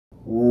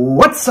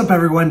What's up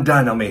everyone,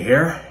 Elmi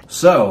here.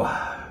 So,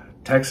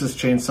 Texas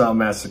Chainsaw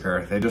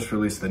Massacre, they just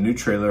released the new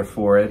trailer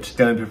for it. It's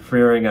gonna be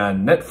premiering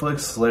on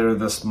Netflix later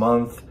this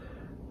month.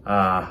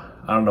 I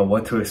don't know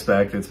what to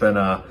expect. It's been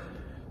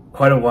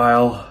quite a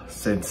while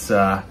since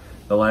the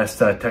last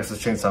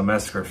Texas Chainsaw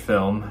Massacre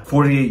film.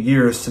 48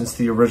 years since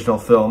the original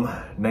film,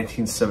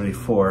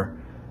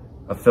 1974.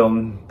 A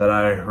film that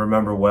I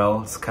remember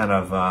well. It's kind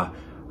of a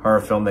horror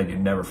film that you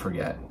never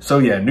forget. So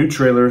yeah, new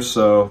trailer,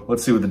 so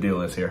let's see what the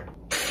deal is here.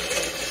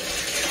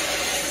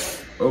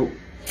 Oh.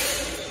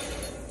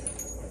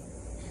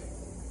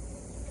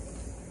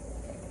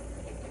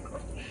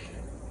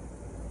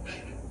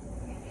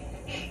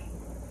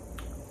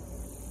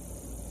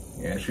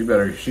 Yeah, she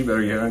better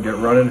get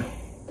running.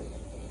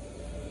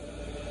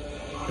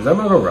 Is that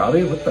Margot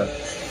Robbie? What the?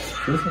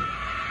 Seriously?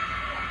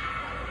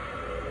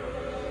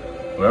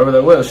 Whoever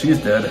that was, she's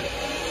dead.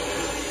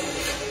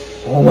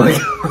 Oh my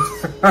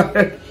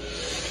god.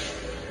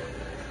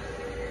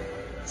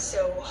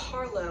 So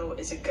Harlow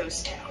is a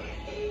ghost town.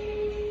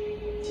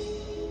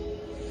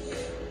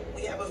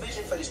 We have a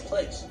vision for this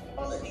place.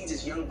 All it needs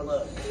is young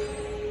blood.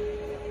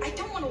 I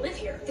don't want to live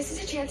here. This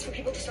is a chance for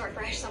people to start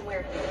fresh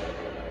somewhere.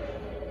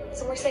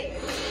 Somewhere safe.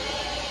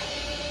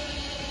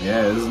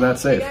 Yeah, this is not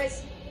safe. Hey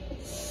guys,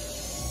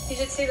 you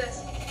should see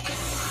this.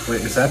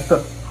 Wait, is that the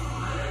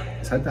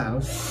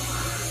house?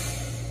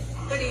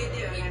 What are you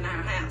doing in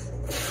our house?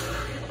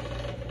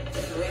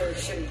 You really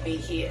shouldn't be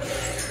here.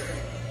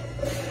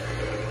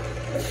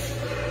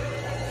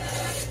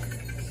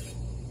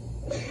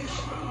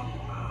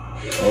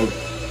 Oh.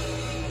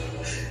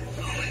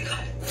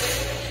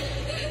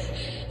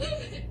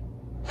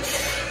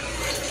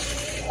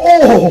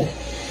 Oh!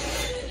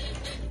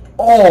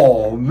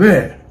 Oh,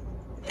 man.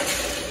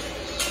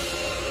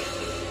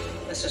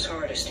 This is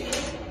harder, Steve.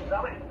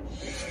 Elmi,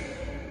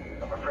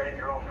 I'm afraid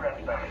your old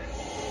friend's back.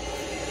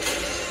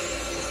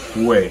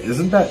 Wait,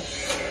 isn't that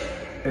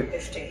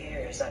 50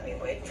 years I've been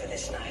waiting for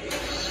this night.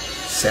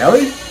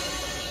 Sally?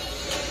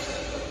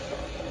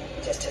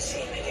 Just to see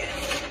him again.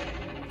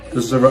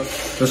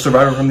 The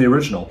survivor from the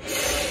original.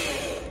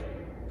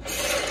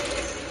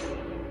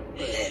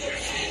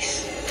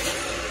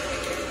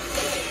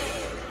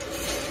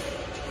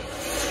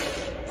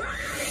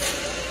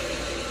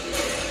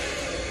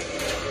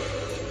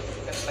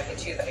 Looks like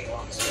it's you that he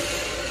wants.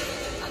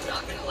 I'm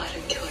not gonna let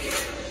him kill you.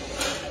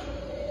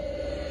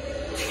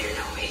 You're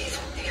no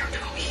evil. You're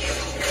no evil.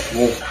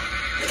 Whoa.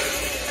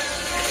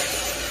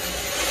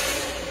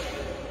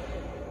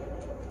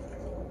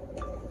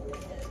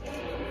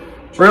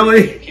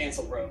 Really?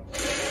 Cancel, bro.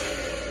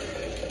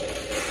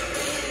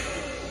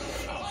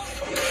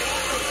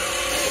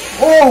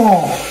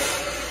 Oh!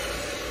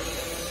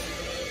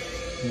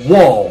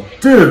 Whoa,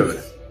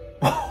 dude!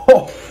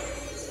 Oh.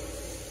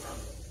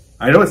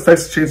 I know it's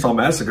Texas Chainsaw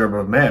Massacre,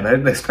 but man, I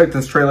didn't expect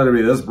this trailer to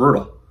be this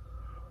brutal.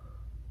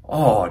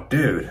 Oh,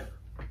 dude.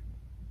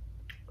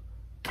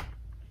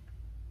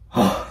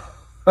 Oh.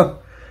 I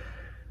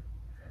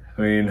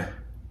mean,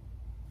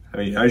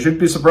 I shouldn't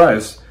be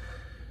surprised.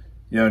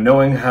 You know,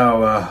 knowing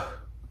how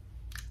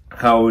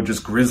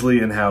just grisly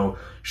and how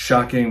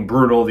shocking,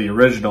 brutal the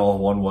original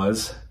one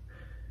was.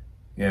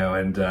 You know,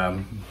 and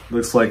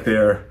looks like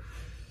they're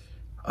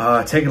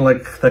taking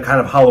like the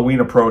kind of Halloween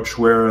approach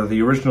where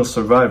the original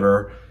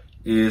survivor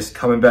is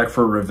coming back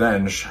for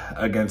revenge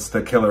against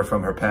the killer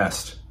from her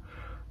past.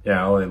 You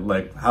know,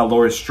 like how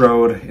Laurie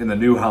Strode in the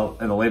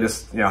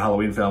latest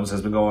Halloween films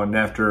has been going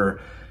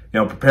after,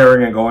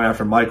 preparing and going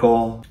after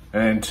Michael.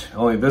 And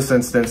only in this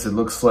instance, it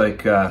looks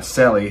like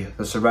Sally,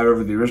 the survivor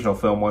of the original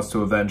film, wants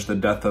to avenge the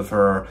death of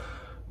her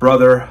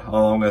brother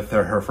along with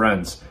her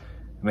friends.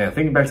 I mean,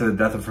 thinking back to the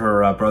death of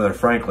her brother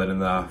Franklin in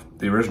the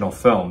original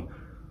film,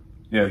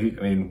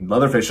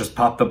 Leatherface just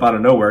popped up out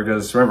of nowhere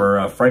because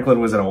remember, Franklin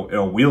was in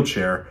a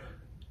wheelchair.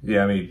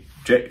 Yeah,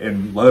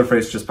 and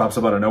Leatherface just pops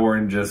up out of nowhere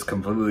and just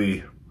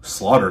completely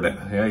slaughtered him.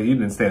 Yeah, he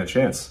didn't stand a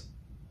chance.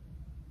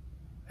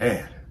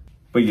 Man.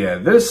 But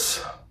yeah,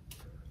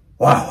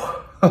 wow.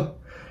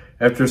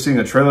 After seeing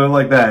a trailer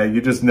like that,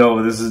 you just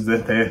know this is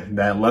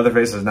that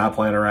Leatherface is not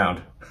playing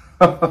around.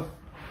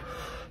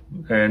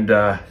 And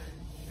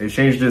they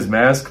changed his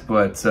mask,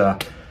 but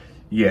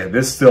yeah,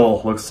 this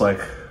still looks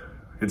like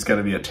it's going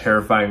to be a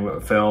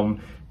terrifying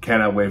film.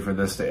 Cannot wait for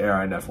this to air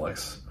on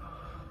Netflix.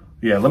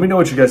 Yeah, let me know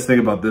what you guys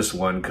think about this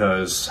one,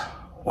 because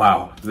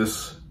wow,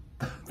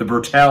 the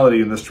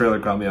brutality in this trailer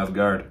caught me off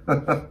guard.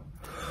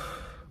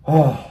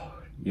 Oh,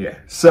 yeah.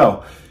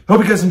 So,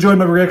 hope you guys enjoyed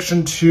my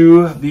reaction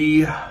to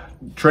the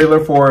trailer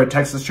for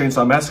Texas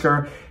Chainsaw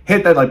Massacre.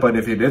 Hit that like button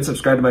if you did.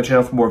 Subscribe to my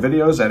channel for more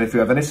videos. And if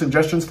you have any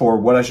suggestions for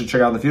what I should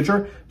check out in the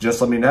future,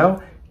 just let me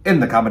know in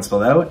the comments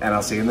below. And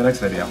I'll see you in the next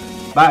video.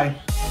 Bye.